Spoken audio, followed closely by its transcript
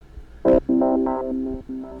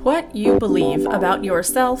What you believe about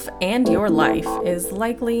yourself and your life is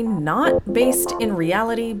likely not based in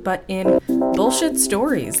reality, but in bullshit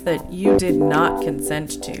stories that you did not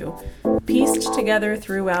consent to, pieced together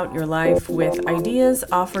throughout your life with ideas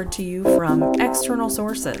offered to you from external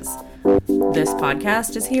sources. This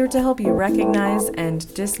podcast is here to help you recognize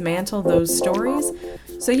and dismantle those stories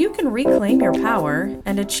so you can reclaim your power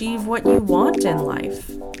and achieve what you want in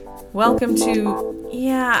life. Welcome to,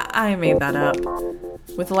 yeah, I made that up,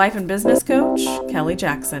 with life and business coach Kelly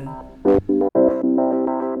Jackson.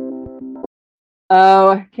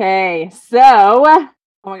 Okay, so, oh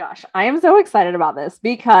my gosh, I am so excited about this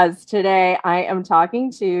because today I am talking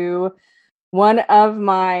to one of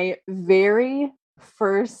my very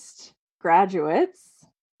first graduates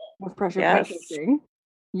with Pressure Coaching.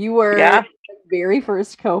 You were the very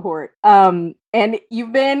first cohort, and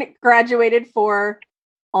you've been graduated for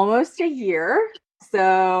almost a year,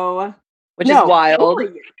 so which is wild.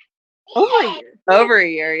 Over a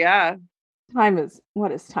year, yeah.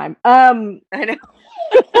 What is time? I know.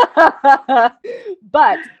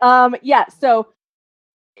 But yeah, so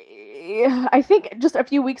I think just a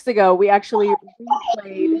few weeks ago we actually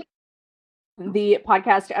replayed the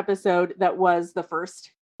podcast episode that was the first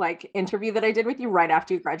interview that I did with you right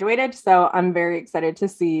after you graduated. So I'm very excited to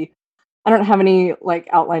see. I don't have any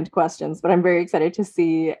outlined questions, but I'm very excited to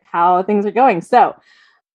see how things are going. So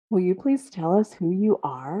will you please tell us who you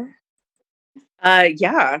are?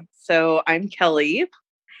 Yeah. So I'm Kelly.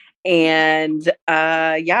 And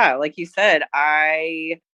like you said,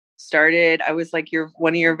 I was like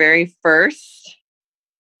one of your very first.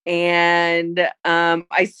 And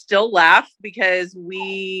I still laugh because when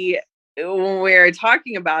we were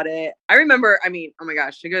talking about it, I remember, oh my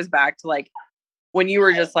gosh, it goes back to when you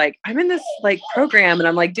were just I'm in this program and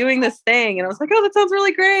I'm doing this thing. And I was like, oh, that sounds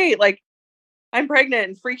really great. I'm pregnant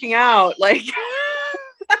and freaking out. I'm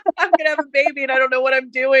going to have a baby and I don't know what I'm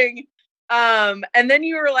doing. And then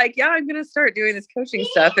you were like, yeah, I'm going to start doing this coaching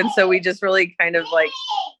stuff. And so we just really kind of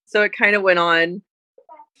so it kind of went on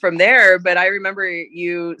from there. But I remember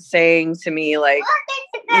you saying to me,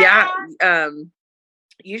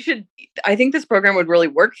 you should, I think this program would really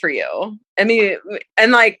work for you. I mean,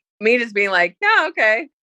 and me just being yeah, okay.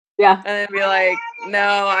 Yeah. And then be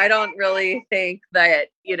no, I don't really think that,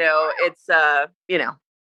 it's,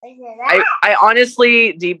 I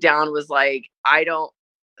honestly deep down was I don't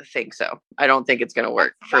think so. I don't think it's going to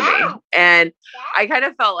work for me. And I kind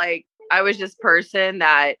of felt like I was this person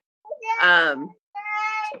that,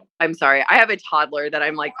 I'm sorry. I have a toddler that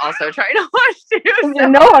I'm also trying to watch too. So. You're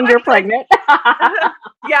no longer pregnant.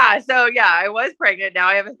 Yeah. So yeah, I was pregnant. Now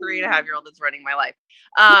I have a 3.5-year-old that's running my life.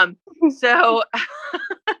 But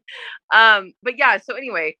yeah, so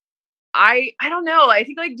anyway, I don't know. I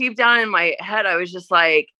think deep down in my head, I was just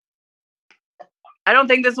I don't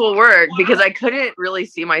think this will work because I couldn't really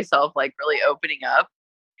see myself really opening up.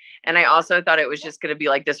 And I also thought it was just going to be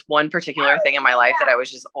this one particular thing in my life that I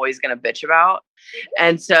was just always going to bitch about.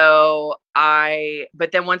 And so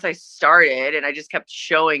but then once I started and I just kept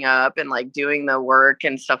showing up and doing the work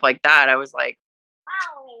and stuff like that, I was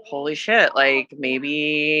holy shit,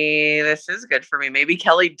 maybe this is good for me. Maybe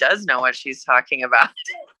Kelly does know what she's talking about.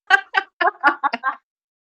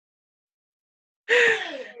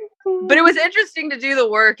 But it was interesting to do the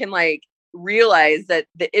work and realize that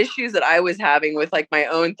the issues that I was having with my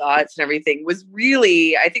own thoughts and everything was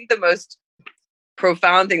really, I think the most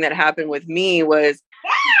profound thing that happened with me was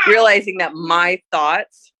realizing that my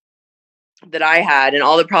thoughts that I had and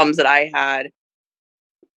all the problems that I had,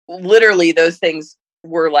 literally those things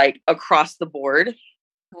were across the board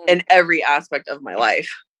in every aspect of my life.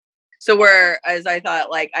 So whereas I thought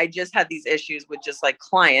I just had these issues with just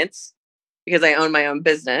clients because I own my own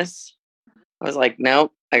business, I was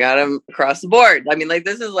nope, I got them across the board. I mean,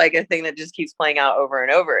 this is a thing that just keeps playing out over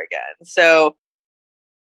and over again. So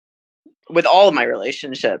with all of my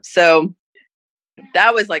relationships. So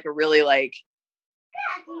that was a really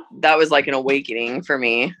that was an awakening for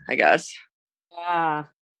me, I guess.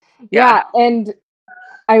 Yeah. And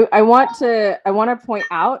I want to point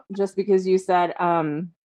out, just because you said,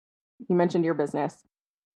 you mentioned your business.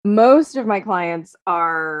 Most of my clients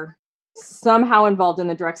are somehow involved in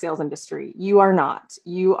the direct sales industry. You are not.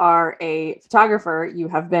 You are a photographer. You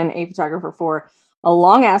have been a photographer for a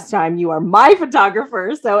long ass time. You are my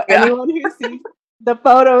photographer. So anyone who sees the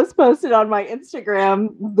photos posted on my Instagram,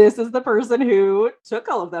 this is the person who took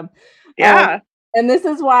all of them. Yeah. And this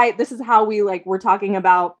is how we we're talking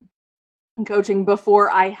about coaching before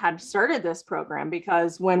I had started this program,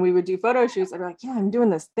 because when we would do photo shoots, I'd be yeah, I'm doing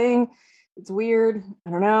this thing. It's weird. I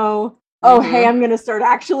don't know. oh, hey, I'm going to start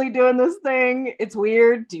actually doing this thing. It's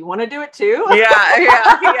weird. Do you want to do it too?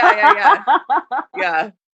 Yeah.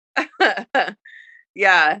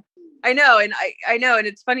 Yeah. I know. And I know. And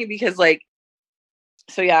it's funny because like,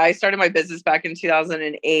 so yeah, I started my business back in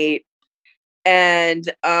 2008.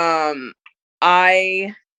 And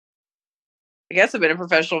I guess I've been a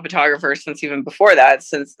professional photographer since even before that,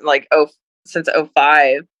 since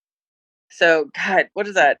 05. So God, what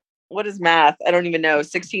is that? What is math? I don't even know.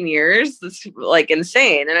 16 years. That's like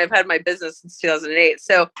insane. And I've had my business since 2008.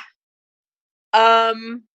 So,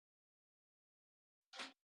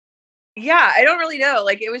 yeah, I don't really know.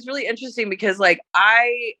 Like, it was really interesting because like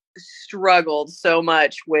I struggled so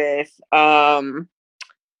much with, I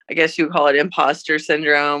guess you would call it imposter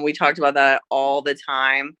syndrome. We talked about that all the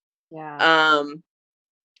time. Yeah.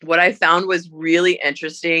 What I found was really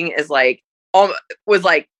interesting is like,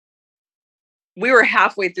 we were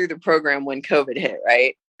halfway through the program when COVID hit,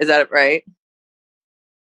 right? Is that right?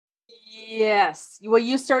 Yes. Well,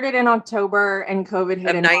 you started in October and COVID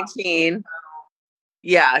hit Of in 19.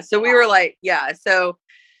 Yeah. So we were like, yeah. So,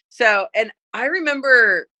 and I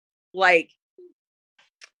remember like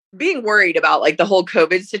being worried about like the whole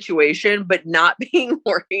COVID situation, but not being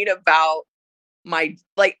worried about my,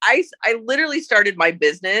 like, I literally started my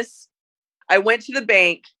business. I went to the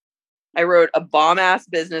bank. I wrote a bomb ass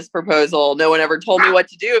business proposal. No one ever told me what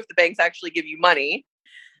to do if the banks actually give you money.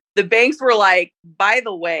 The banks were like, by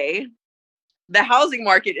the way, the housing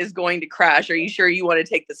market is going to crash. Are you sure you want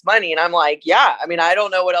to take this money? And I'm like, yeah, I mean, I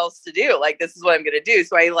don't know what else to do. Like, this is what I'm going to do.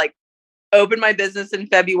 So I like opened my business in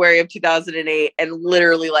February of 2008. And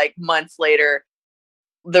literally like months later,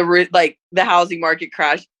 the housing market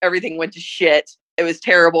crashed. Everything went to shit. It was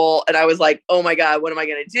terrible. And I was like, oh my God, what am I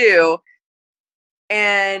going to do?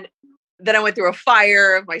 And then I went through a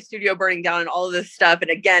fire, my studio burning down and all of this stuff.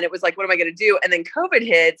 And again, it was like, what am I going to do? And then COVID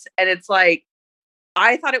hits. And it's like,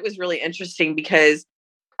 I thought it was really interesting because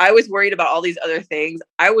I was worried about all these other things.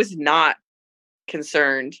 I was not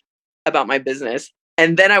concerned about my business.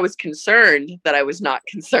 And then I was concerned that I was not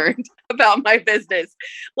concerned about my business.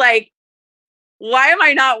 Like, why am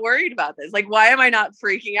I not worried about this? Like, why am I not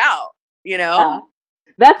freaking out? You know?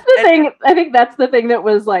 That's the thing. I think that's the thing that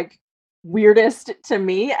was like weirdest to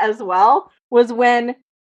me as well, was when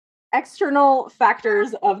external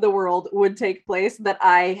factors of the world would take place that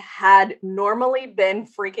I had normally been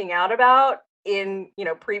freaking out about in,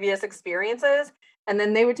 previous experiences. And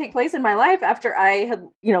then they would take place in my life after I had,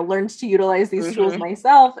 learned to utilize these tools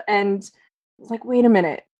myself. And I was like, wait a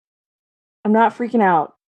minute, I'm not freaking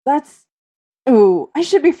out. I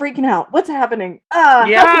should be freaking out. What's happening?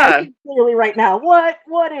 Yeah. Clearly right now.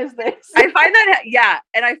 What is this? I find that, yeah.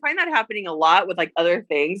 And I find that happening a lot with like other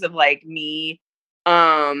things of like me,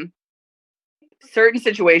 certain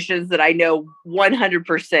situations that I know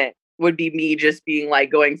 100% would be me just being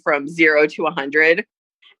like going from 0 to 100.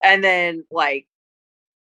 And then like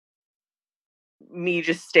me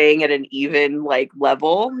just staying at an even like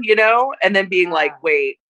level, and then being like,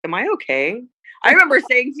 wait, am I okay? I remember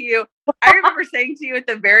saying to you at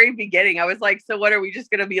the very beginning, I was like, so what, are we just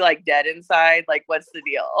going to be like dead inside? Like, what's the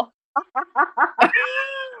deal?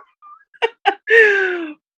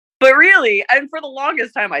 But really, and for the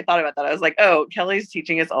longest time, I thought about that. I was like, oh, Kelly's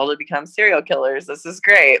teaching us all to become serial killers. This is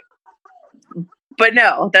great. But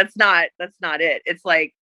no, that's not it. It's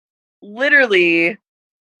like literally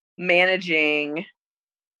managing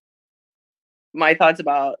my thoughts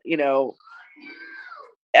about,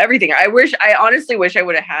 everything. I honestly wish I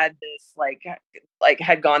would have had this, like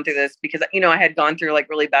had gone through this, because, I had gone through like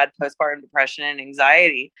really bad postpartum depression and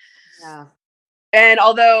anxiety. Yeah. And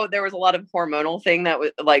although there was a lot of hormonal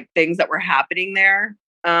things that were happening there,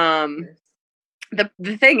 the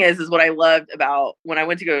thing is what I loved about when I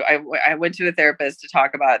went to I went to a therapist to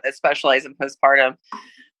talk about that specialized in postpartum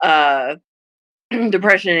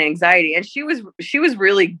depression and anxiety, and she was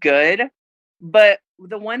really good. But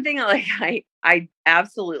the one thing I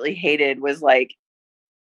absolutely hated was like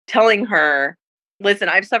telling her, listen,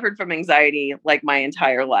 I've suffered from anxiety like my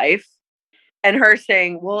entire life. And her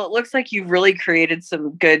saying, well, it looks like you've really created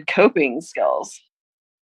some good coping skills.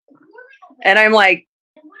 And I'm like,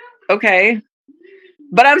 okay,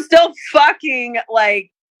 but I'm still fucking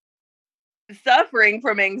like suffering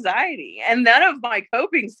from anxiety, and none of my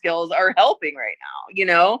coping skills are helping right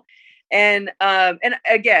now, And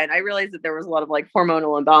again, I realized that there was a lot of like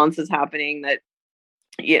hormonal imbalances happening that,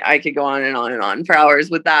 I could go on and on and on for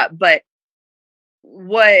hours with that. But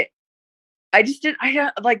what I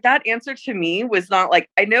like, that answer to me was not like,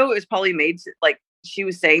 I know it was probably made to, like, she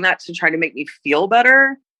was saying that to try to make me feel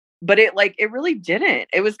better, but it really didn't.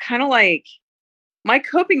 It was kind of like my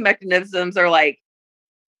coping mechanisms are like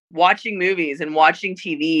watching movies and watching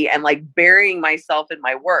TV and like burying myself in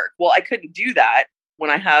my work. Well, I couldn't do that when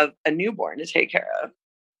I have a newborn to take care of,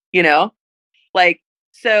 you know? Like,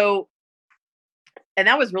 so, and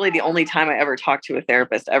that was really the only time I ever talked to a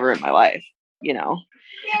therapist ever in my life, you know?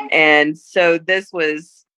 And so this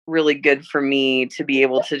was really good for me to be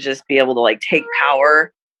able to just be able to like take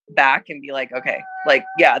power back and be like, okay, like,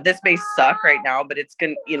 yeah, this may suck right now, but it's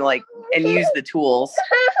gonna, you know, like, and use the tools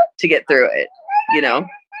to get through it, you know?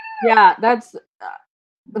 Yeah, that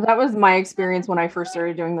was my experience when I first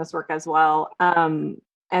started doing this work as well.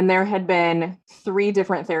 And there had been 3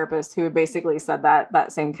 different therapists who had basically said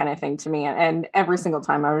that same kind of thing to me. And every single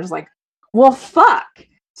time I was like, well, fuck.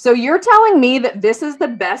 So you're telling me that this is the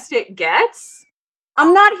best it gets?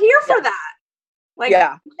 I'm not here for that. Like,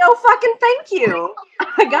 no fucking thank you.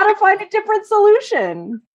 I gotta find a different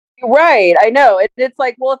solution. Right. I know. It's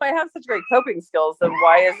like, well, if I have such great coping skills, then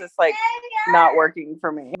why is this like not working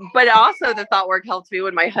for me? But also the thought work helped me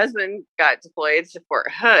when my husband got deployed to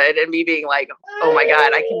Fort Hood, and me being like, oh my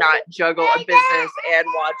God, I cannot juggle a business and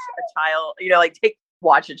watch a child, you know, like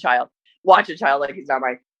watch a child like he's not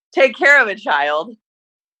mine. Take care of a child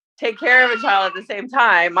at the same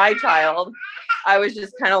time, my child. I was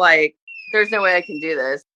just kind of like, there's no way I can do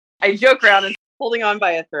this. I joke around and holding on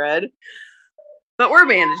by a thread. But we're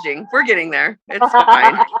managing. We're getting there. It's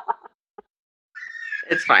fine.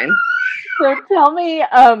 It's fine. So tell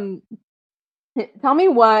me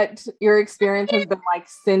what your experience has been like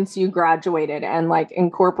since you graduated and like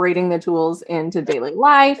incorporating the tools into daily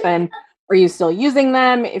life. And are you still using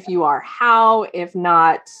them? If you are, how? If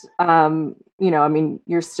not, you know, I mean,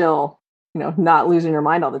 you're still, you know, not losing your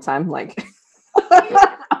mind all the time, like,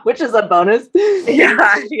 which is a bonus.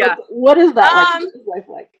 Yeah. What is that like? What is life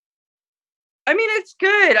like? I mean, it's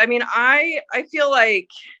good. I mean, I feel like,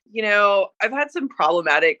 you know, I've had some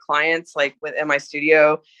problematic clients like within my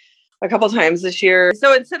studio a couple times this year.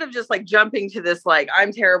 So instead of just like jumping to this, like,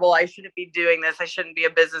 I'm terrible, I shouldn't be doing this, I shouldn't be a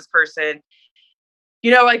business person,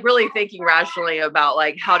 you know, like really thinking rationally about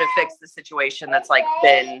like how to fix the situation that's like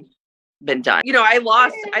been done. You know, I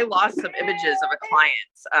lost some images of a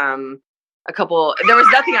client. There was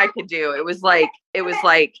nothing I could do. It was like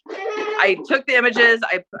I took the images,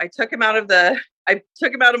 I took them out of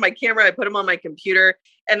my camera, I put them on my computer,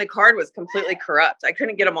 and the card was completely corrupt. I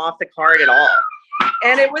couldn't get them off the card at all.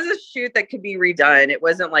 And it was a shoot that could be redone. It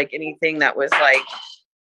wasn't like anything that was like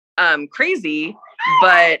crazy,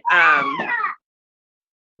 but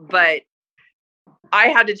I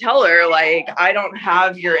had to tell her, like, I don't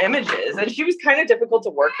have your images. And she was kind of difficult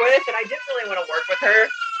to work with, and I didn't really want to work with her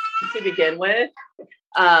to begin with.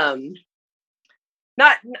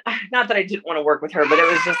 Not that I didn't want to work with her, but it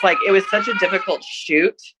was just like, it was such a difficult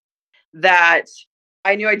shoot that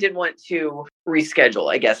I knew I didn't want to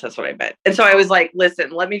reschedule. I guess that's what I meant. And so I was like, listen,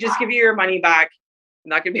 let me just give you your money back. I'm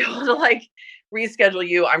not going to be able to like reschedule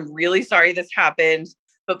you. I'm really sorry this happened,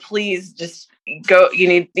 but please just go.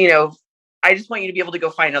 I just want you to be able to go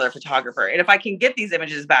find another photographer. And if I can get these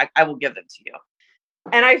images back, I will give them to you.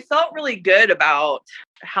 And I felt really good about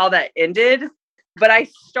how that ended, but I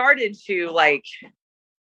started to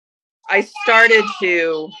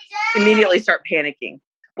immediately start panicking.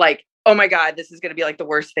 Like, oh my God, this is going to be like the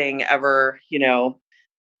worst thing ever, you know?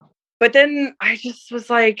 But then I just was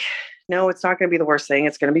like, no, it's not going to be the worst thing.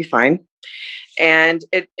 It's going to be fine. And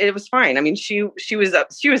it was fine. I mean, she was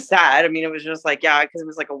sad. I mean, it was just like, yeah, because it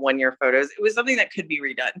was like a 1-year photos. It was something that could be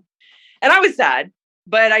redone. And I was sad,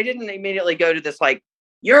 but I didn't immediately go to this, like,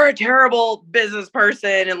 you're a terrible business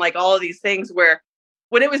person and like all of these things, where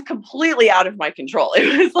when it was completely out of my control,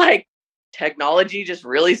 it was like technology just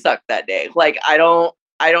really sucked that day. Like, I don't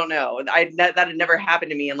know. That had never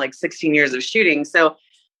happened to me in like 16 years of shooting. So,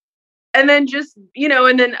 and then just, you know,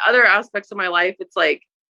 and then other aspects of my life, it's like,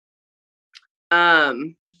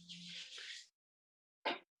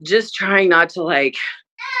 just trying not to like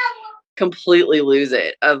completely lose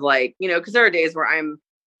it, of like, you know, because there are days where I'm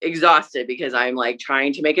exhausted because I'm like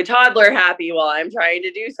trying to make a toddler happy while I'm trying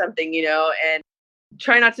to do something, you know, and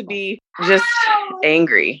try not to be just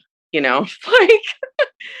angry, you know, like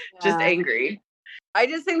just angry. I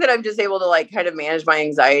just think that I'm just able to like kind of manage my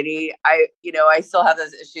anxiety. I still have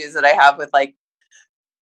those issues that I have with like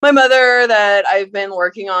my mother that I've been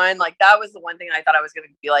working on. Like, that was the one thing I thought I was going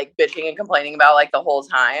to be like bitching and complaining about like the whole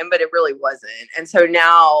time, but it really wasn't. And so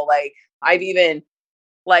now, like, I've even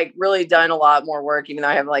like really done a lot more work, even though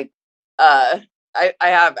I have like, I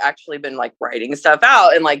have actually been like writing stuff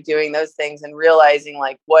out and like doing those things and realizing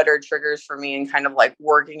like what are triggers for me and kind of like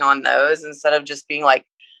working on those instead of just being like,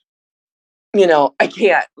 you know, I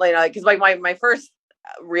can't, like, because like my first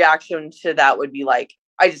reaction to that would be like,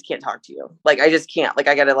 I just can't talk to you. Like, I just can't. Like,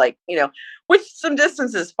 I gotta, like, which some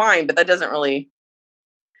distance is fine, but that doesn't really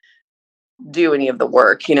do any of the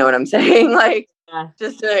work. You know what I'm saying? Like,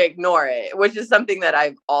 just to ignore it, which is something that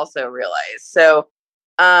I've also realized. So,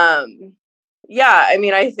 yeah, I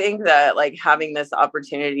mean, I think that like having this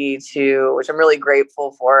opportunity to, which I'm really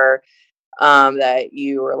grateful for, that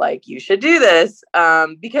you were like, you should do this,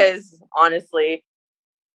 because honestly,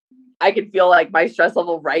 I can feel like my stress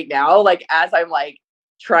level right now, like as I'm like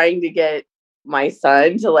trying to get my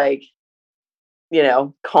son to like,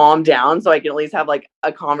 calm down so I can at least have like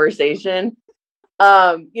a conversation.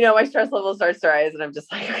 My stress level starts to rise and I'm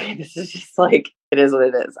just like, okay, this is just like, it is what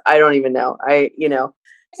it is. I don't even know.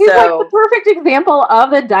 He's like the perfect example of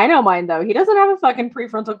the dino mind, though. He doesn't have a fucking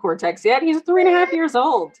prefrontal cortex yet. He's 3.5 years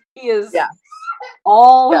old. He is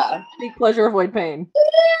all seek pleasure, avoid pain.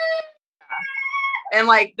 And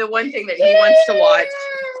like the one thing that he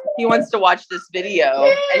wants to watch this video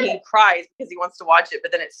and he cries because he wants to watch it,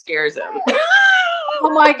 but then it scares him.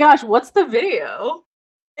 Oh my gosh, what's the video?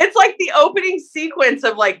 It's like the opening sequence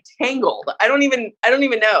of like Tangled. I don't even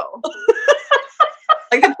know.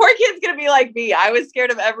 Like the poor kid's gonna be like me. I was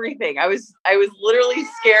scared of everything. I was literally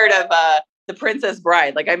scared of The Princess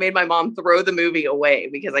Bride. Like I made my mom throw the movie away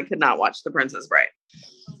because I could not watch The Princess Bride.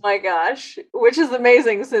 Oh my gosh, which is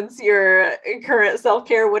amazing since your current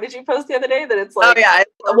self-care. What did you post the other day? That it's like, oh yeah,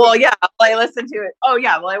 well yeah, I listened to it. Oh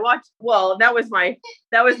yeah, well I watched. Well, that was my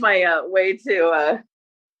way to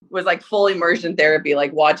was like full immersion therapy.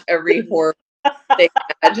 Like watch every horror thing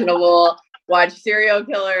imaginable. Watch serial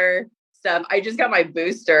killer stuff. I just got my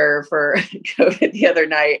booster for COVID the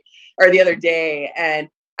other day, and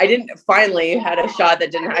I didn't finally had a shot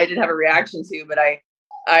that I didn't have a reaction to, but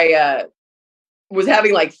I was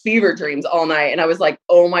having like fever dreams all night, and I was like,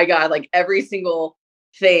 oh my God, like every single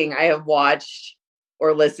thing I have watched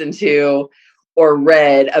or listened to or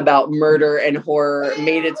read about murder and horror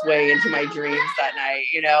made its way into my dreams that night,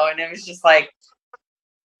 and it was just like,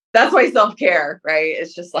 that's my self-care, right?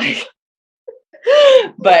 It's just like,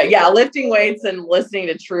 but yeah, lifting weights and listening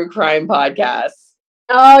to true crime podcasts.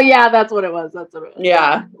 Oh yeah, that's what it was.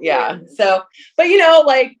 Yeah. So, but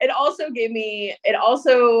like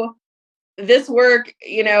this work,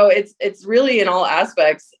 it's really in all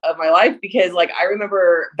aspects of my life, because like I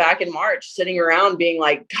remember back in March sitting around being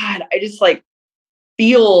like, God, I just like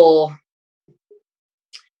feel,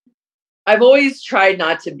 I've always tried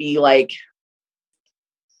not to be like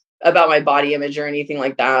about my body image or anything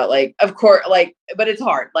like that. Like, of course, like, but it's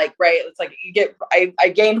hard. Like, right. It's like I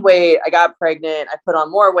gained weight, I got pregnant, I put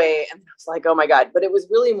on more weight, and I was like, oh my God. But it was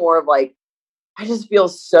really more of like, I just feel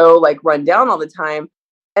so like run down all the time.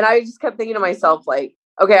 And I just kept thinking to myself, like,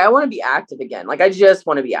 okay, I want to be active again. Like, I just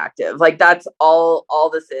want to be active. Like, that's all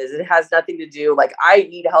this is. It has nothing to do. Like, I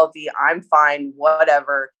eat healthy. I'm fine.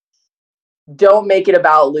 Whatever. Don't make it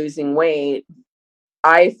about losing weight.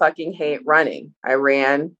 I fucking hate running. I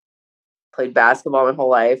ran, played basketball my whole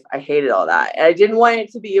life. I hated all that. And I didn't want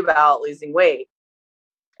it to be about losing weight.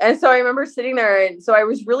 And so I remember sitting there, and so I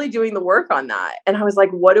was really doing the work on that. And I was like,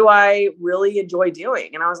 what do I really enjoy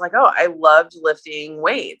doing? And I was like, oh, I loved lifting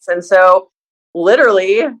weights. And so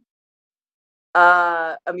literally,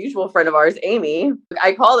 a mutual friend of ours, Amy,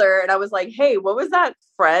 I called her and I was like, hey, what was that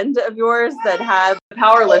friend of yours that had a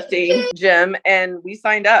powerlifting gym? And we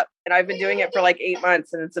signed up, and I've been doing it for like 8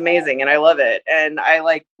 months, and it's amazing. And I love it. And I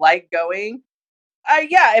like going.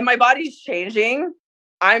 And my body's changing.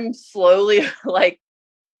 I'm slowly like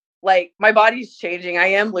my body's changing. I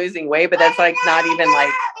am losing weight, but that's like not even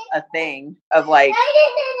like a thing of like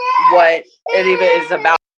what it even is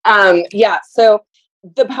about. So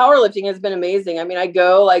the powerlifting has been amazing. I mean, I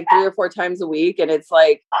go like 3 or 4 times a week, and it's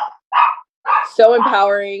like so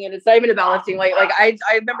empowering, and it's not even about lifting weight. Like I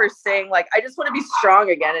remember saying like, I just want to be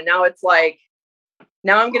strong again. And now it's like,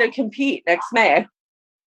 now I'm going to compete next May.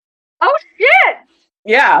 Oh shit.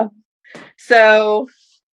 Yeah. So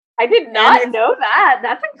I did not know that.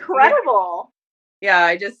 That's incredible. Yeah,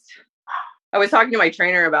 I was talking to my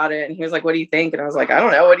trainer about it, and he was like, what do you think? And I was like, I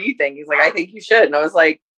don't know. What do you think? He's like, I think you should. And I was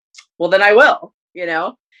like, well, then I will,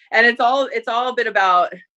 and it's all a bit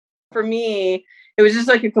about, for me, it was just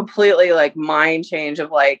like a completely like mind change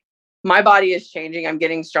of like, my body is changing. I'm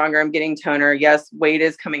getting stronger. I'm getting toner. Yes, weight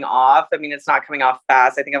is coming off. I mean, it's not coming off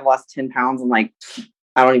fast. I think I've lost 10 pounds in like,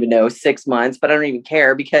 I don't even know, 6 months, but I don't even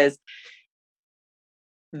care, because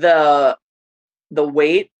the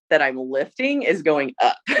weight that I'm lifting is going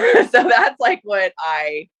up. So that's like what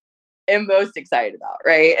I am most excited about.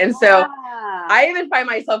 Right. And so I even find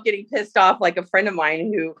myself getting pissed off. Like a friend of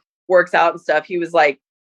mine who works out and stuff, he was like,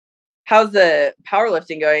 how's the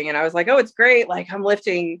powerlifting going? And I was like, oh, it's great. Like I'm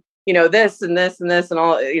lifting this and this and this and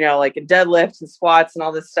all, like deadlifts and squats and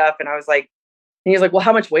all this stuff. And I was like, and he's like, well,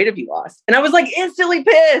 how much weight have you lost? And I was like, instantly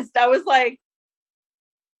pissed. I was like,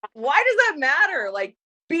 why does that matter? Like,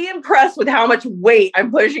 be impressed with how much weight I'm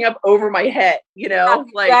pushing up over my head,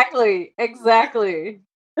 Exactly.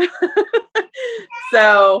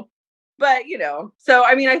 So, but so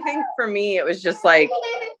I mean, I think for me it was just like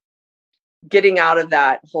getting out of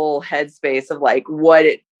that whole headspace of like what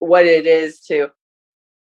it is to,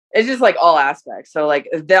 it's just like all aspects. So like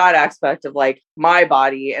that aspect of like my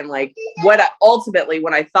body and like ultimately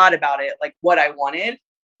when I thought about it, like what I wanted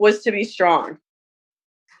was to be strong.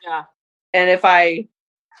 Yeah.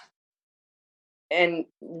 And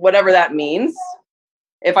whatever that means,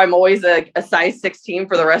 if I'm always a size 16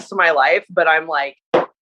 for the rest of my life, but I'm like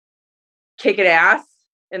kicking ass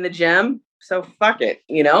in the gym, so fuck it,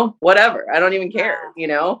 whatever. I don't even care,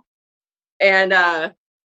 And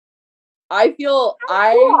I feel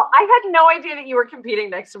I had no idea that you were competing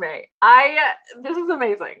next to me. This is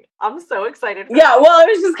amazing. I'm so excited. Yeah, well, it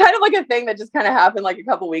was just kind of like a thing that just kind of happened like a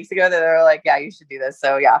couple weeks ago that they were like, yeah, you should do this.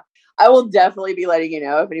 So yeah, I will definitely be letting you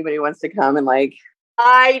know if anybody wants to come and like.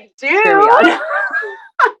 I do.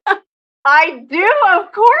 I do.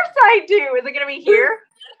 Of course I do. Is it going to be here?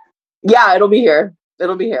 Yeah, it'll be here.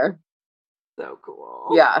 So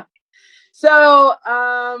cool. Yeah. So,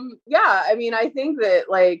 yeah, I mean, I think that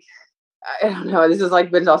like, I don't know, this is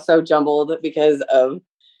like been all so jumbled because of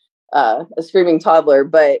a screaming toddler,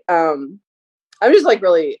 but I'm just like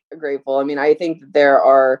really grateful. I mean, I think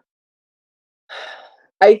that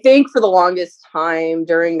I think for the longest time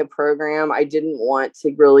during the program, I didn't want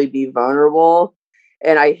to really be vulnerable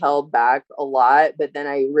and I held back a lot, but then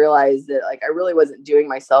I realized that like, I really wasn't doing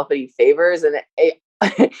myself any favors. And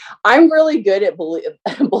I'm really good at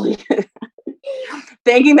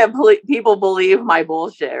thinking that people believe my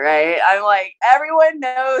bullshit, right? I'm like, everyone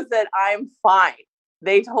knows that I'm fine.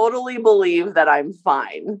 They totally believe that I'm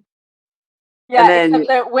fine. Yeah, except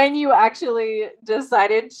that when you actually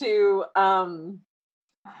decided to,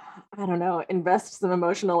 I don't know, invest some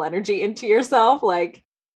emotional energy into yourself, like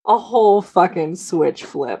a whole fucking switch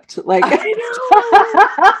flipped. Like,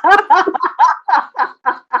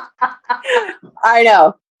 I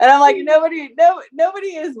know. And I'm like,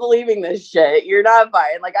 nobody is believing this shit. You're not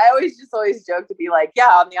fine. Like, I always joke to be like, yeah,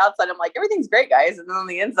 on the outside, I'm like, everything's great, guys. And then on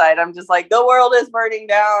the inside, I'm just like, the world is burning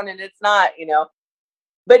down and it's not,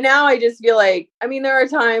 But now I just feel like, I mean, there are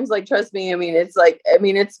times like, trust me, I mean,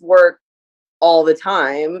 it's work all the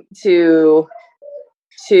time to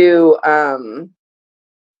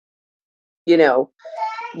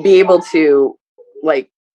be able to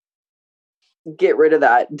like get rid of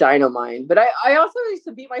that dino mind. But I also used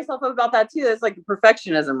to beat myself up about that too. That's like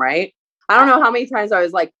perfectionism, right? I don't know how many times I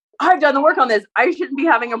was like, I've done the work on this, I shouldn't be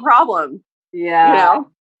having a problem. Yeah.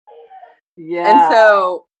 Yeah. And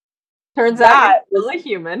so turns out you're still a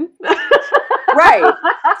human. Right.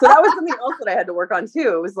 So that was something else that I had to work on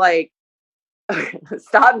too. It was like,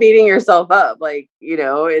 stop beating yourself up. Like,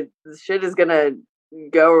 shit is gonna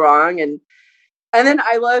go wrong. And then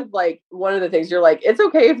I love like one of the things you're like, it's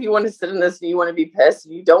okay if you want to sit in this and you want to be pissed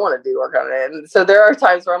and you don't want to do work on it. And so there are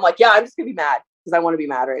times where I'm like, yeah, I'm just gonna be mad because I want to be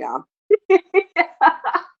mad right now.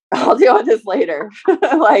 I'll deal with this later.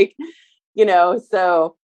 Like,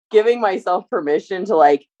 so giving myself permission to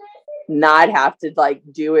like not have to like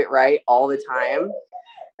do it right all the time.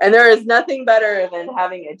 And there is nothing better than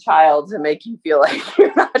having a child to make you feel like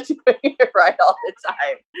you're not doing it right all the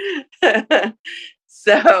time.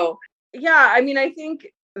 So, yeah, I mean, I think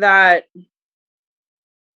that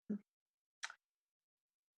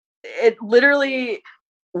it literally,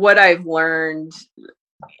 what I've learned,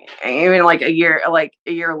 even like a year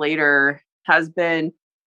later, has been,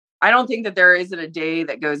 I don't think that there isn't a day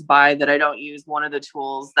that goes by that I don't use one of the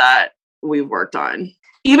tools that we've worked on.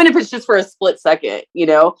 Even if it's just for a split second,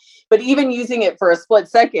 but even using it for a split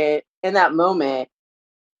second in that moment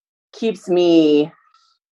keeps me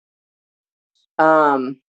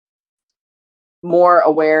more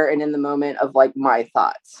aware and in the moment of like my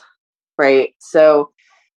thoughts. Right. So,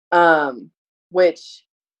 which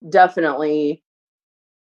definitely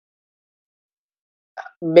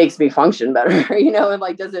makes me function better, and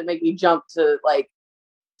like, doesn't make me jump to like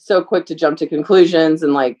so quick to jump to conclusions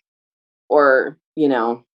and like, or,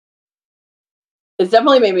 it's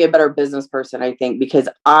definitely made me a better business person, I think, because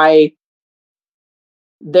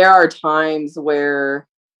there are times where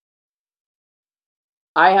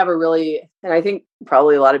I have and I think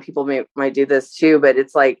probably a lot of people might do this too, but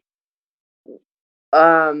it's like,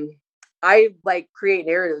 I like create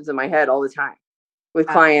narratives in my head all the time with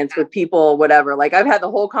clients, with people, whatever. Like I've had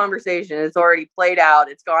the whole conversation. It's already played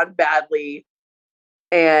out. It's gone badly.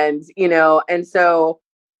 And, and so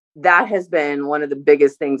that has been one of the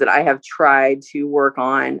biggest things that I have tried to work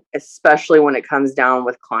on, especially when it comes down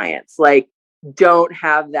with clients. Like, don't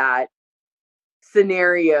have that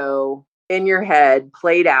scenario in your head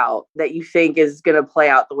played out that you think is going to play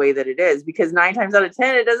out the way that it is, because 9 times out of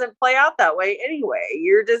 10, it doesn't play out that way anyway.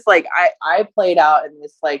 You're just like, I played out in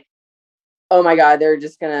this like, oh my God, they're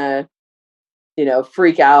just going to,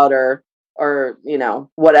 freak out or,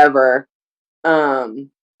 whatever. And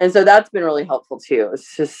so that's been really helpful too.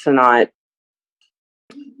 It's just to not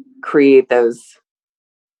create those,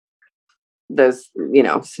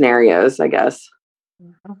 scenarios, I guess.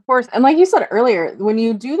 Of course. And like you said earlier, when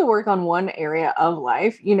you do the work on one area of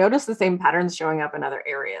life, you notice the same patterns showing up in other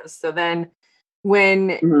areas. So then when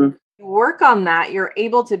you work on that, you're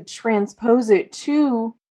able to transpose it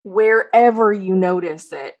to wherever you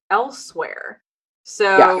notice it elsewhere.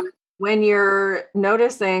 So when you're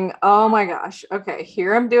noticing, oh my gosh, okay,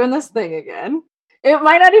 here I'm doing this thing again. It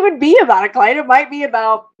might not even be about a client. It might be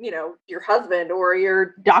about, your husband or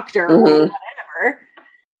your doctor or whatever.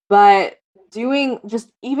 But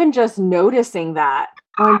just noticing that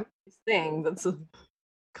on this thing that's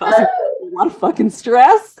causing a lot of fucking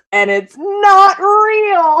stress, and it's not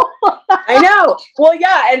real. I know. Well,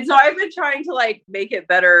 yeah. And so I've been trying to like make it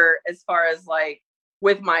better as far as like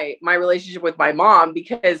with my relationship with my mom,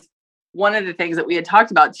 because one of the things that we had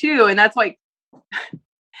talked about too, and that's like,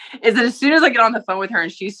 is that as soon as I get on the phone with her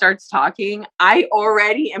and she starts talking, I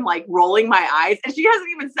already am like rolling my eyes, and she hasn't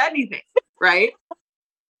even said anything, right?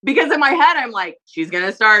 Because in my head, I'm like, she's going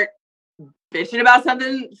to start bitching about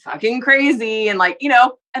something fucking crazy. And like,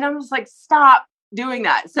 and I'm just like, stop doing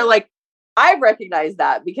that. So like, I recognize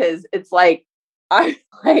that, because it's like, I'm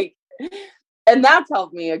like, and that's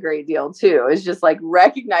helped me a great deal too. It's just like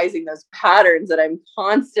recognizing those patterns that I'm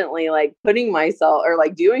constantly like putting myself or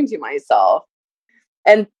like doing to myself.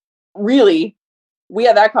 And really, we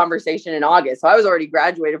had that conversation in August. So I was already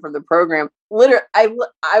graduated from the program. Literally,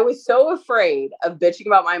 I was so afraid of bitching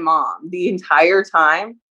about my mom the entire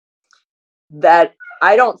time that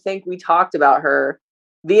I don't think we talked about her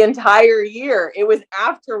the entire year. It was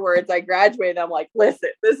afterwards I graduated. I'm like,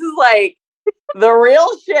 listen, this is like the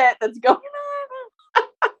real shit that's going on.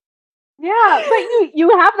 Yeah, but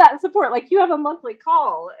you have that support. Like, you have a monthly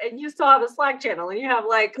call, and you still have a Slack channel, and you have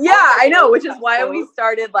like, I know, which is why we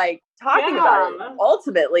started like talking about it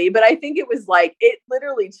ultimately. But I think it was like, it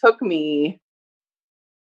literally took me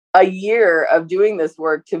a year of doing this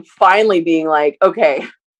work to finally being like, okay,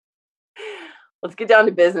 let's get down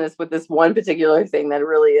to business with this one particular thing that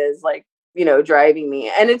really is like, driving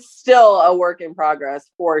me. And it's still a work in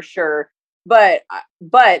progress for sure. But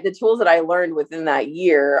the tools that I learned within that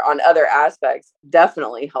year on other aspects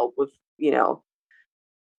definitely help with,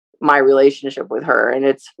 my relationship with her. And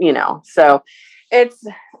it's, so it's,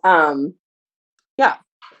 yeah.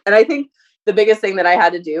 And I think the biggest thing that I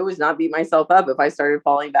had to do was not beat myself up if I started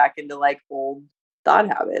falling back into like old thought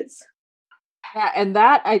habits. Yeah. And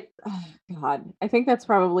that I think that's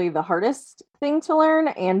probably the hardest thing to learn,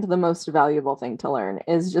 and the most valuable thing to learn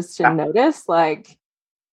is just to notice like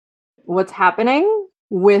what's happening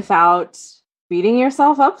without beating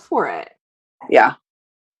yourself up for it. Yeah.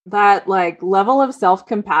 That like level of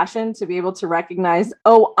self-compassion to be able to recognize,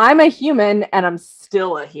 oh, I'm a human and I'm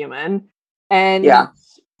still a human. And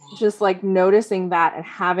just like noticing that and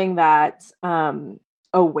having that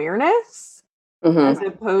awareness as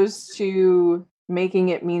opposed to making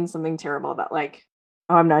it mean something terrible about like,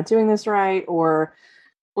 oh, I'm not doing this right, or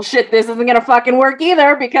well, shit, this isn't gonna fucking work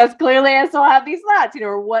either because clearly I still have these thoughts,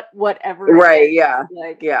 or whatever. Right? Yeah.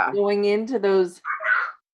 Like, going into those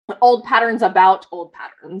old patterns about old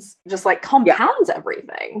patterns just like compounds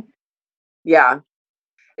everything. Yeah,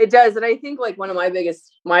 it does. And I think like one of my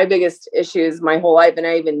biggest issues my whole life, and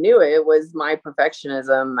I even knew it, was my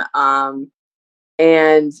perfectionism.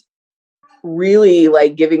 And really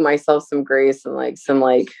like giving myself some grace and like some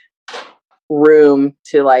like room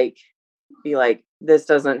to like be like, this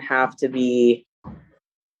doesn't have to be,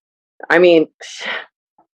 I mean,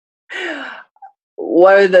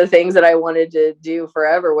 one of the things that I wanted to do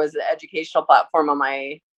forever was the educational platform on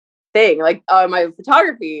my thing, like on my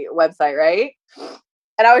photography website, right?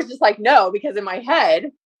 And I was just like, no, because in my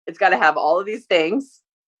head, it's got to have all of these things.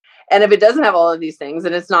 And if it doesn't have all of these things,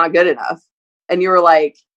 then it's not good enough. And you were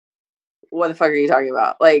like, what the fuck are you talking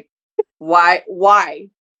about? Like, why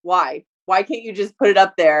can't you just put it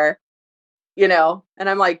up there? And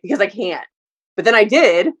I'm like, because I can't. But then I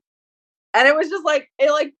did. And it was just like,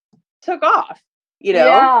 it like took off,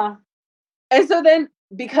 Yeah. And so then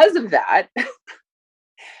because of that,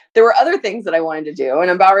 there were other things that I wanted to do, and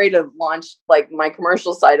I'm about ready to launch like my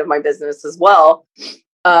commercial side of my business as well.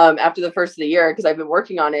 After the first of the year, because I've been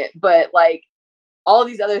working on it, but like all of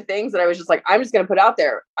these other things that I was just like, I'm just going to put out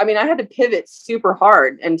there. I mean, I had to pivot super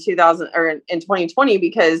hard in 2020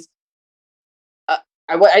 because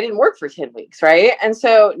I didn't work for 10 weeks. Right. And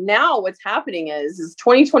so now what's happening is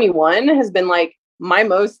 2021 has been like my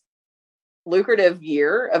most lucrative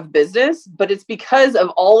year of business, but it's because of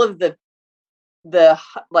all of the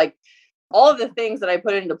like all of the things that I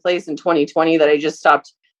put into place in 2020 that I just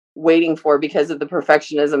stopped waiting for because of the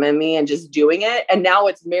perfectionism in me and just doing it. And now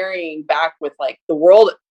it's marrying back with like the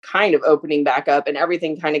world kind of opening back up and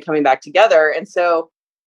everything kind of coming back together. And so,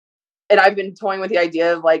 and I've been toying with the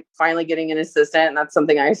idea of like finally getting an assistant. And that's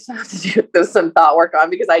something I have to do some thought work on,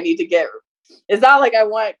 because I need to get, it's not like I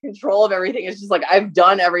want control of everything. It's just like, I've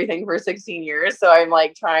done everything for 16 years. So I'm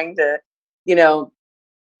like trying to, you know,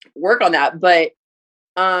 work on that. But,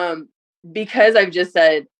 because I've just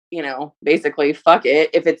said, you know, basically, fuck it.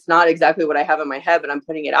 If it's not exactly what I have in my head, but I'm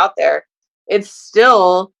putting it out there, it's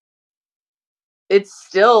still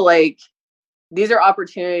like, these are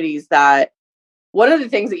opportunities that, one of the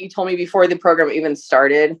things that you told me before the program even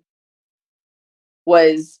started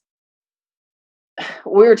was,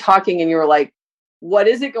 we were talking and you were like, what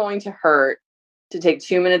is it going to hurt to take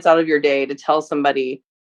 2 minutes out of your day to tell somebody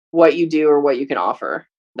what you do or what you can offer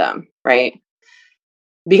them, right?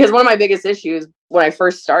 Because one of my biggest issues when I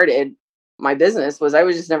first started my business was I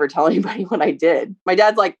was just never telling anybody what I did. My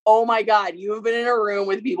dad's like, oh my God, you have been in a room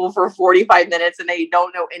with people for 45 minutes and they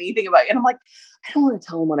don't know anything about you. And I'm like, I don't want to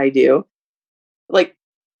tell them what I do. Like,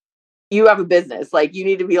 you have a business. Like, you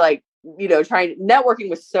need to be like, you know, networking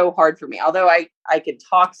was so hard for me. Although I could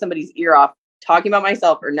talk somebody's ear off talking about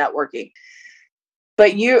myself or networking.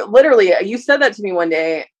 But you said that to me one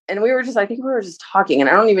day. And I think we were just talking, and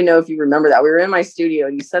I don't even know if you remember that. We were in my studio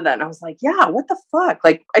and you said that, and I was like, yeah, what the fuck?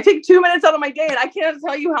 Like, I take 2 minutes out of my day and I can't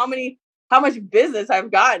tell you how much business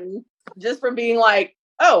I've gotten just from being like,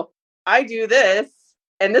 oh, I do this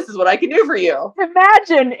and this is what I can do for you.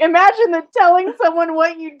 Imagine that telling someone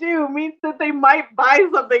what you do means that they might buy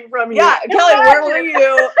something from you. Yeah, Kelly, where were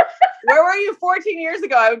you? Where were you 14 years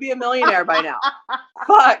ago? I would be a millionaire by now.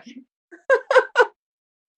 Fuck.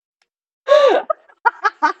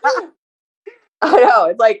 I know,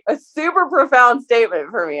 it's like a super profound statement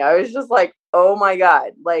for me. I was just like, oh my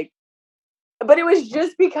God. Like, but it was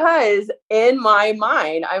just because in my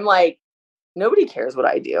mind, I'm like, nobody cares what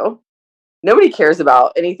I do. Nobody cares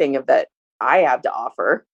about anything of that I have to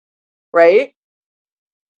offer. Right.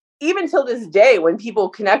 Even till this day, when people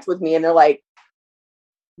connect with me and they're like,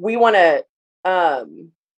 we want to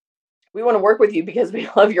work with you because we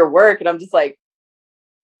love your work. And I'm just like,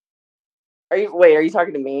 are you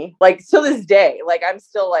talking to me? Like, till this day, like, I'm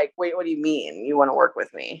still like, wait, what do you mean you want to work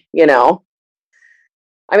with me? You know?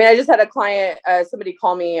 I mean, I just had a client, somebody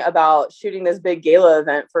call me about shooting this big gala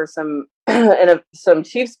event for some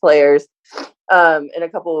Chiefs players in a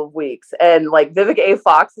couple of weeks. And like Vivica A.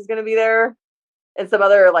 Fox is going to be there, and some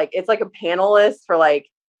other, like, it's like a panelist for like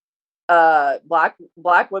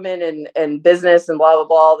black women and business and blah blah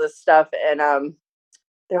blah, all this stuff. And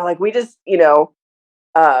they're like, we just, you know,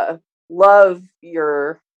 love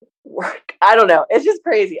your work. I don't know. It's just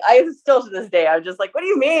crazy. I still to this day, I'm just like, what do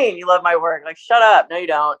you mean you love my work? Like, shut up. No, you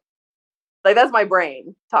don't. Like, that's my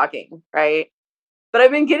brain talking, right? But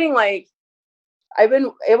I've been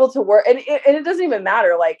able to work, and it doesn't even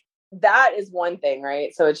matter. Like, that is one thing,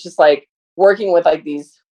 right? So it's just like working with like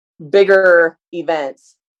these bigger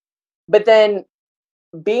events, but then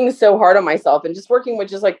being so hard on myself and just working with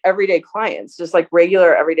just like everyday clients, just like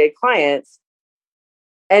regular everyday clients.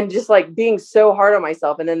 And just like being so hard on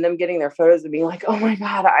myself, and then them getting their photos and being like, oh my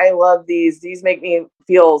God, I love these. These make me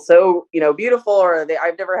feel so, you know, beautiful. Or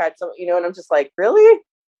I've never had some, you know, and I'm just like, really?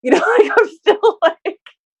 You know, like, I'm still like,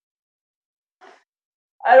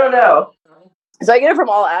 I don't know. So I get it from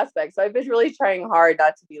all aspects. So I've been really trying hard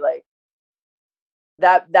not to be like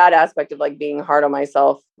that aspect of like being hard on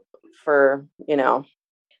myself for, you know,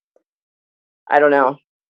 I don't know.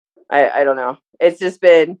 I don't know. It's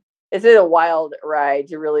been a wild ride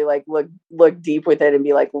to really like look deep with it and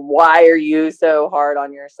be like, why are you so hard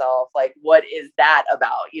on yourself? Like, what is that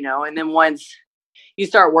about? You know? And then once you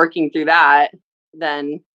start working through that,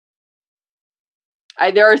 then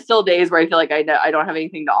there are still days where I feel like I don't have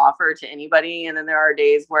anything to offer to anybody. And then there are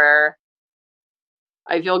days where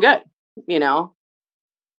I feel good, you know?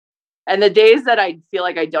 And the days that I feel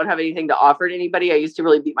like I don't have anything to offer to anybody, I used to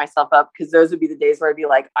really beat myself up, because those would be the days where I'd be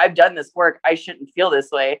like, I've done this work. I shouldn't feel this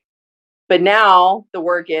way. But now the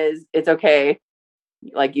work is, it's okay.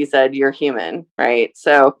 Like you said, you're human, right?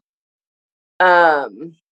 So,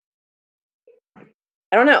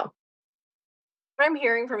 I don't know. What I'm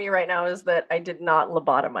hearing from you right now is that I did not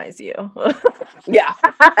lobotomize you. Yeah.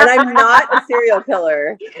 And I'm not a serial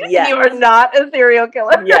killer yet. You are not a serial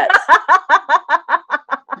killer yet.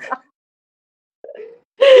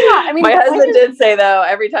 Yeah, I mean, my husband did say, though,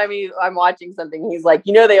 every time I'm watching something, he's like,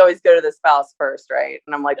 you know, they always go to the spouse first, right?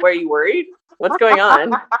 And I'm like, what, are you worried? What's going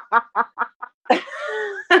on?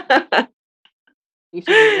 You should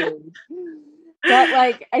be worried. But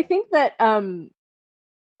like, I think that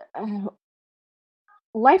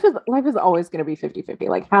life is always going to be 50-50.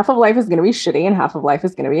 Like half of life is going to be shitty and half of life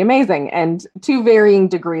is going to be amazing, and to varying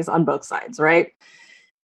degrees on both sides, right?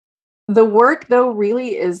 The work though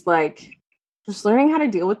really is like just learning how to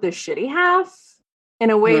deal with the shitty half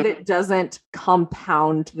in a way that doesn't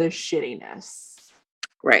compound the shittiness.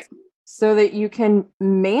 Right. So that you can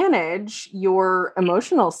manage your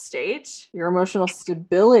emotional state, your emotional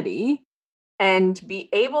stability, and be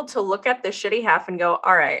able to look at the shitty half and go,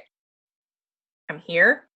 all right, I'm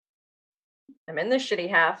here. I'm in the shitty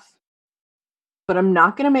half, but I'm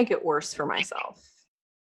not going to make it worse for myself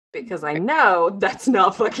because I know that's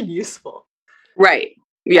not fucking useful. Right.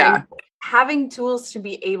 Yeah. And having tools to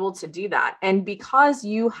be able to do that. And because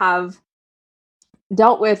you have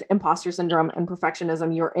dealt with imposter syndrome and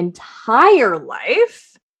perfectionism your entire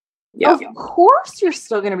life, of course you're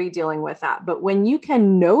still going to be dealing with that. But when you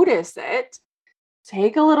can notice it,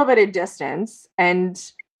 take a little bit of distance and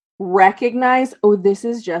recognize, oh, this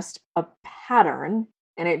is just a pattern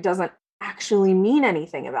and it doesn't actually mean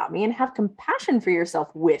anything about me, and have compassion for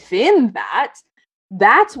yourself within that,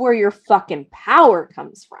 that's where your fucking power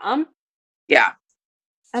comes from. Yeah.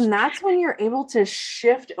 And that's when you're able to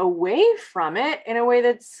shift away from it in a way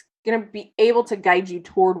that's going to be able to guide you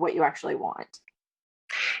toward what you actually want.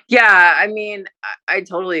 Yeah. I mean, I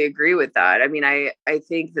totally agree with that. I mean, I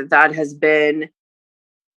think that has been,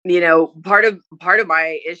 you know, part of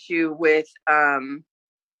my issue with my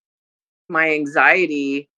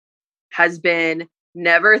anxiety has been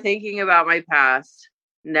never thinking about my past,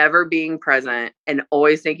 never being present, and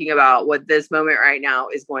always thinking about what this moment right now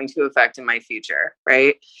is going to affect in my future.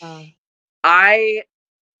 Right. I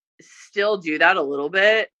still do that a little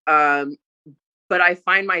bit. But I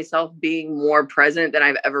find myself being more present than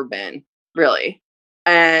I've ever been, really.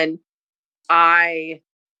 And I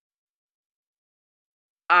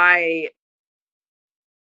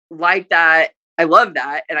like that. I love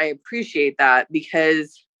that. And I appreciate that,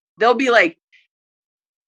 because they'll be like,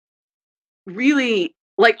 really,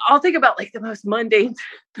 like, I'll think about like the most mundane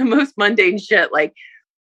shit. Like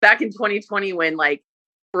back in 2020 when like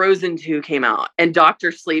Frozen 2 came out and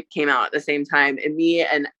Dr. Sleep came out at the same time, and me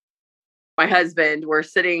and my husband were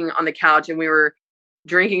sitting on the couch and we were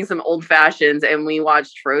drinking some old fashions and we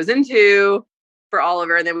watched Frozen 2 for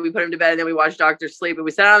Oliver, and then we put him to bed, and then we watched Dr. Sleep, and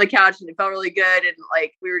we sat on the couch and it felt really good, and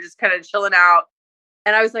like we were just kind of chilling out.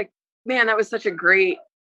 And I was like, man, that was such a great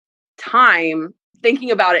time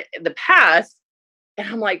thinking about it in the past. And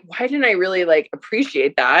I'm like, why didn't I really like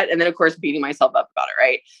appreciate that? And then of course beating myself up about it,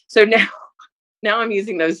 right? So now I'm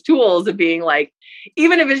using those tools of being like,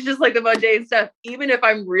 even if it's just like the mundane stuff, even if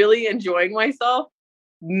I'm really enjoying myself,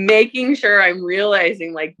 making sure I'm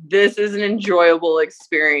realizing like this is an enjoyable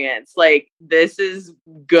experience. Like this is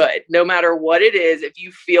good. No matter what it is, if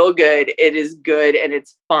you feel good, it is good and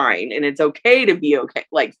it's fine. And it's okay to be okay,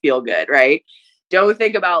 like feel good, right? Don't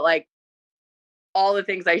think about like all the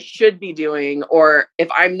things I should be doing, or if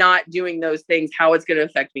I'm not doing those things, how it's going to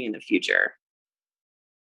affect me in the future.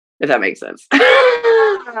 If that makes sense. Yeah.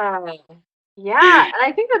 And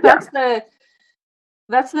I think that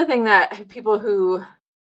that's the thing that people who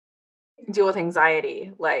deal with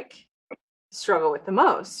anxiety like struggle with the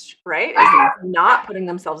most, right? Is not putting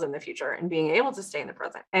themselves in the future and being able to stay in the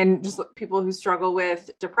present. And just people who struggle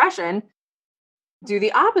with depression do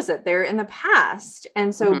the opposite. They're in the past.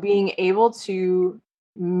 And so being able to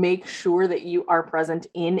make sure that you are present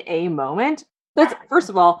in a moment, that's, first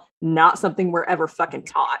of all, not something we're ever fucking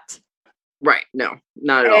taught. Right. No,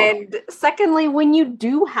 not at all. And secondly, when you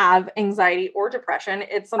do have anxiety or depression,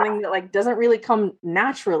 it's something that like doesn't really come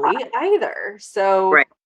naturally either. So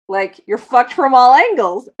like you're fucked from all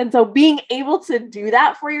angles. And so being able to do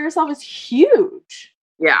that for yourself is huge.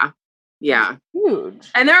 Yeah. Yeah. Huge.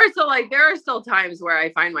 And there are still times where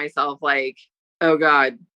I find myself like, oh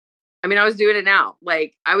God. I mean, I was doing it now.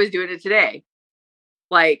 Like I was doing it today.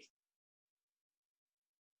 Like,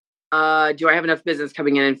 do I have enough business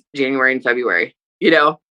coming in January and February? You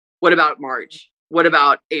know, what about March? What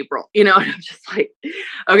about April? You know, and I'm just like,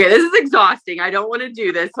 okay, this is exhausting. I don't want to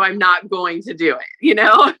do this, so I'm not going to do it, you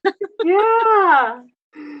know? Yeah.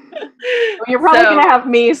 Well, you're probably going to have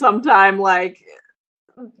me sometime like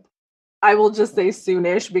I will just say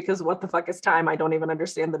soonish because what the fuck is time? I don't even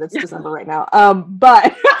understand that it's December right now.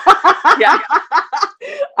 But Yeah.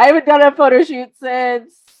 I haven't done a photo shoot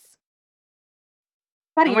since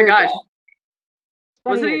about a Oh my year gosh. ago.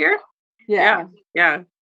 Was it a year? Yeah. Yeah.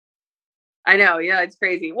 I know. Yeah, it's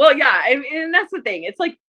crazy. Well, yeah, and that's the thing. It's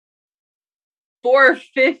like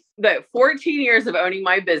 14 years of owning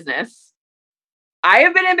my business. I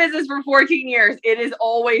have been in business for 14 years. It is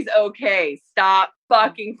always okay. Stop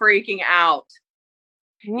fucking freaking out.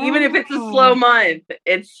 Yeah. Even if it's a slow month,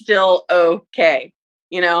 it's still okay.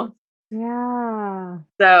 You know? Yeah.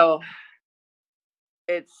 So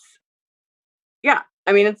it's, yeah.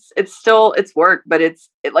 I mean, it's still, it's work, but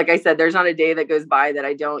like I said, there's not a day that goes by that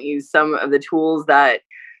I don't use some of the tools that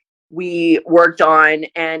we worked on.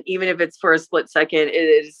 And even if it's for a split second,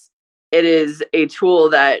 it is a tool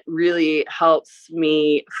that really helps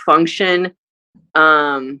me function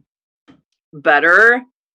better.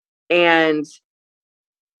 And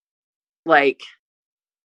like,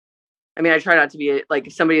 I mean, I try not to be like,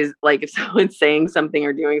 if somebody's like, if someone's saying something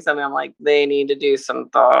or doing something, I'm like, they need to do some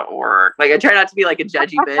thought work. Like, I try not to be like a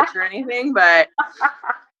judgy bitch or anything, but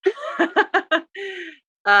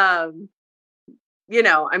you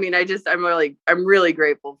know, I mean, I'm really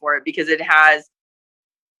grateful for it because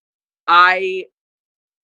I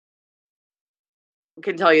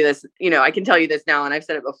can tell you this, you know, I can tell you this now, and I've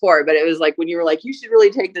said it before, but it was like when you were like, you should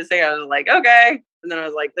really take this thing, I was like, okay. And then I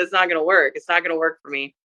was like, that's not going to work. It's not going to work for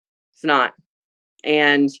me. It's not.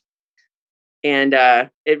 And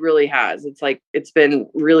it really has. It's like, it's been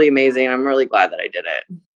really amazing. I'm really glad that I did it.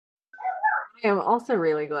 I am also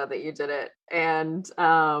really glad that you did it. And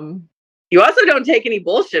you also don't take any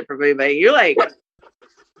bullshit from anybody. You're like,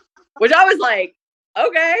 which I was like,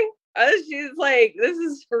 okay. She's like, this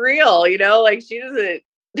is for real, you know, like she doesn't,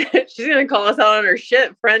 she's going to call us out on her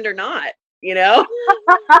shit, friend or not, you know,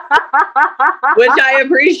 which I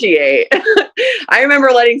appreciate. I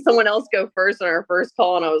remember letting someone else go first on our first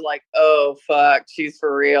call, and I was like, oh, fuck, she's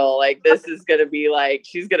for real. Like, this is going to be like,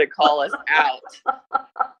 she's going to call us out.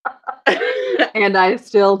 And I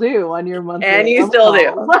still do on your monthly. And you still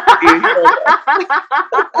do.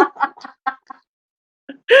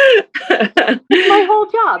 My whole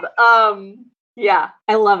job. Yeah,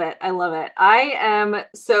 I love it. I love it. I am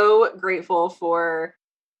so grateful for,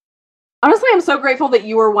 honestly, I'm so grateful that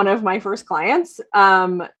you were one of my first clients.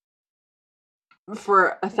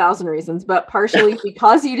 For 1,000 reasons, but partially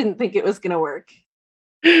because you didn't think it was going to work.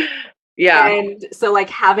 Yeah. And so like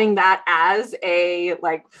having that as a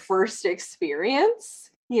like first experience,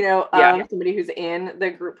 you know, somebody who's in the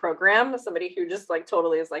group program, somebody who just like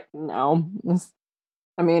totally is like, no,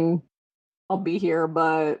 I mean, I'll be here,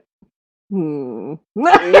 but yeah. Well,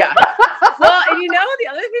 and you know, the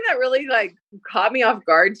other thing that really like caught me off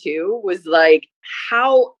guard too was like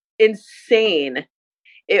how insane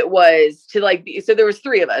it was to like be, so there was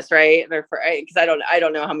 3 of us, right? Because I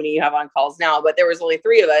don't know how many you have on calls now, but there was only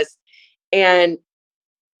 3 of us. And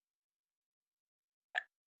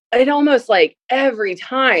it almost like every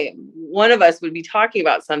time one of us would be talking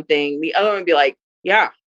about something, the other one would be like,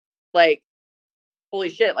 yeah, like, holy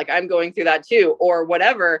shit, like I'm going through that too, or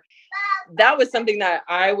whatever. That was something that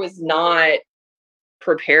I was not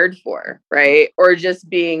prepared for, right? Or just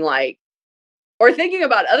being like, or thinking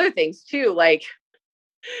about other things too, like,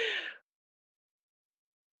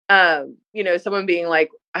 you know, someone being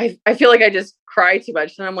like, I feel like I just cry too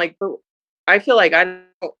much. And I'm like, but I feel like I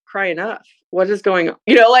don't cry enough. What is going on?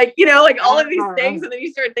 You know, like all of these things. And then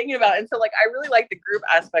you start thinking about it. And so like, I really like the group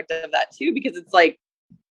aspect of that too, because it's like,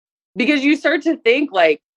 because you start to think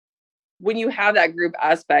like, when you have that group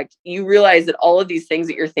aspect, you realize that all of these things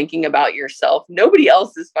that you're thinking about yourself, nobody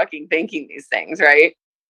else is fucking thinking these things. Right.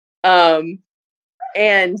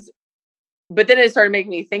 But then it started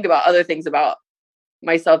making me think about other things about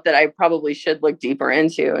myself that I probably should look deeper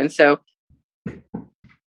into. And so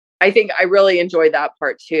I think I really enjoyed that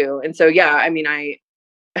part too. And so, yeah, I mean, I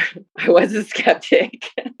was a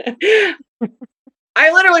skeptic.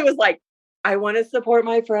 I literally was like, I want to support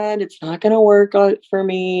my friend. It's not going to work for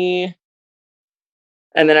me.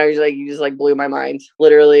 And then I was like, you just like blew my mind,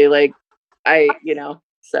 literally. Like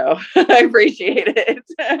so I appreciate it.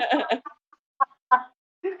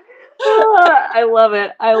 I love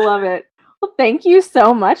it. I love it. Well, thank you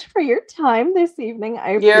so much for your time this evening.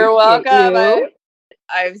 You're welcome.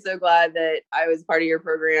 I'm so glad that I was part of your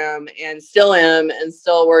program and still am and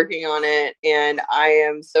still working on it. And I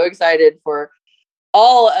am so excited for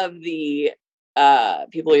all of the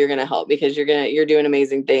people you're going to help, because you're doing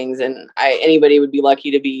amazing things. And anybody would be lucky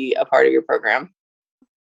to be a part of your program.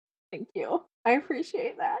 Thank you. I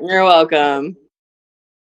appreciate that. You're welcome.